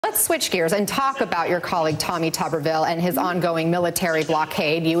let's switch gears and talk about your colleague Tommy Tuberville and his ongoing military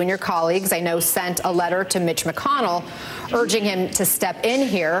blockade. You and your colleagues, I know, sent a letter to Mitch McConnell urging him to step in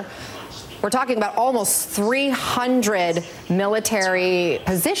here. We're talking about almost 300 military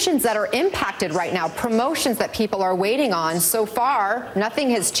positions that are impacted right now, promotions that people are waiting on. So far, nothing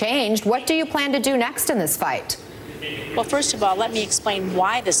has changed. What do you plan to do next in this fight? Well, first of all, let me explain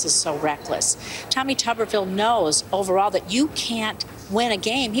why this is so reckless. Tommy Tuberville knows overall that you can't win a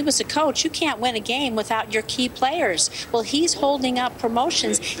game. He was a coach. You can't win a game without your key players. Well, he's holding up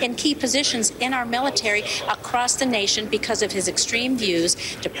promotions in key positions in our military across the nation because of his extreme views.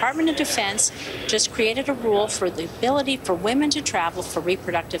 Department of Defense just created a rule for the ability for women to travel for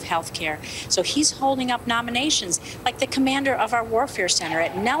reproductive health care. So he's holding up nominations like the commander of our Warfare Center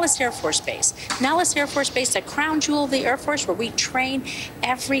at Nellis Air Force Base. Nellis Air Force Base, the crown jewel of the Air Force, where we train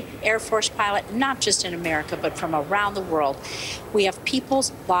every Air Force pilot, not just in America, but from around the world. We have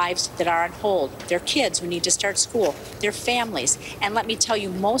people's lives that are on hold, their kids who need to start school, their families. And let me tell you,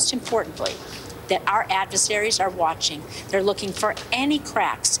 most importantly, that our adversaries are watching. They're looking for any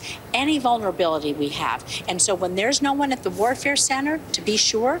cracks, any vulnerability we have. And so when there's no one at the Warfare Center to be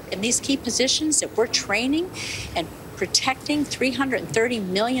sure in these key positions that we're training and protecting 330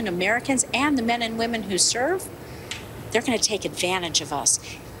 million Americans and the men and women who serve, they're going to take advantage of us.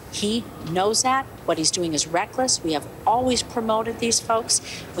 He knows that. What he's doing is reckless. We have always promoted these folks.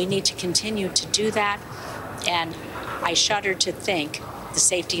 We need to continue to do that. And I shudder to think the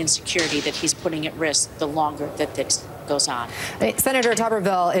safety and security that he's putting at risk the longer that this goes on. Senator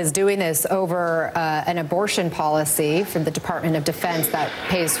Tuberville is doing this over an abortion policy from the Department of Defense that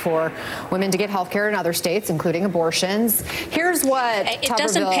pays for women to get health care in other states, including abortions. Here's what it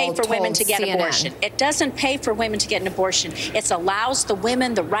doesn't pay for women to get an abortion. It doesn't pay for women to get an abortion. It allows the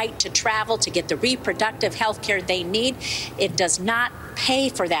women the right to travel to get the reproductive health care they need. It does not pay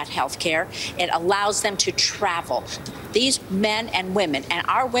for that health care. It allows them to travel. These men and women, and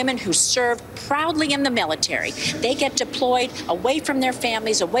our women who serve proudly in the military, they get deployed away from their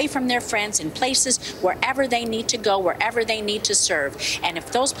families, away from their friends, in places wherever they need to go, wherever they need to serve. And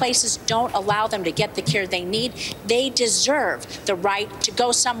if those places don't allow them to get the care they need, they deserve the right to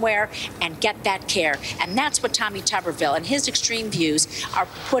go somewhere and get that care. And that's what Tommy Tuberville and his extreme views are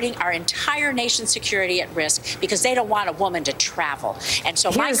putting our entire nation's security at risk, because they don't want a woman to travel. And so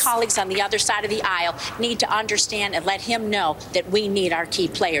my colleagues on the other side of the aisle need to understand and let him know that we need our key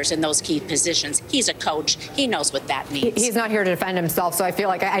players in those key positions. He's a coach. He knows what that means. He's not here to defend himself, so I feel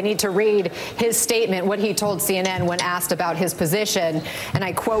like I need to read his statement, what he told CNN when asked about his position. And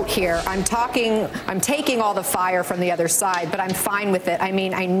I quote here, I'm taking all the fire from the other side, but I'm fine with it. I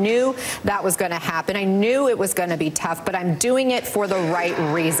mean, I knew that was going to happen. I knew it was going to be tough, but I'm doing it for the right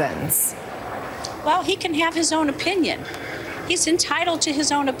reasons. Well, he can have his own opinion. He's entitled to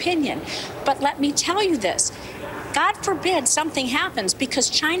his own opinion. But let me tell you this. God forbid something happens, because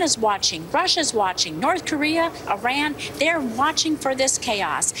China's watching, Russia's watching, North Korea, Iran, they're watching for this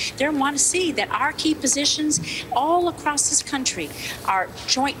chaos. They want to see that our key positions all across this country, our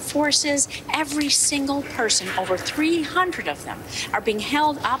joint forces, every single person, over 300 of them, are being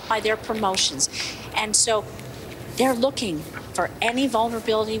held up by their promotions. And so they're looking for any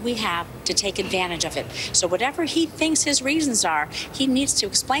vulnerability we have to take advantage of it. So whatever he thinks his reasons are, he needs to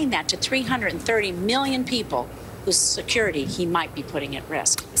explain that to 330 million people whose security he might be putting at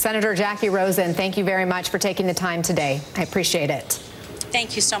risk. Senator Jackie Rosen, thank you very much for taking the time today. I appreciate it.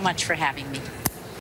 Thank you so much for having me.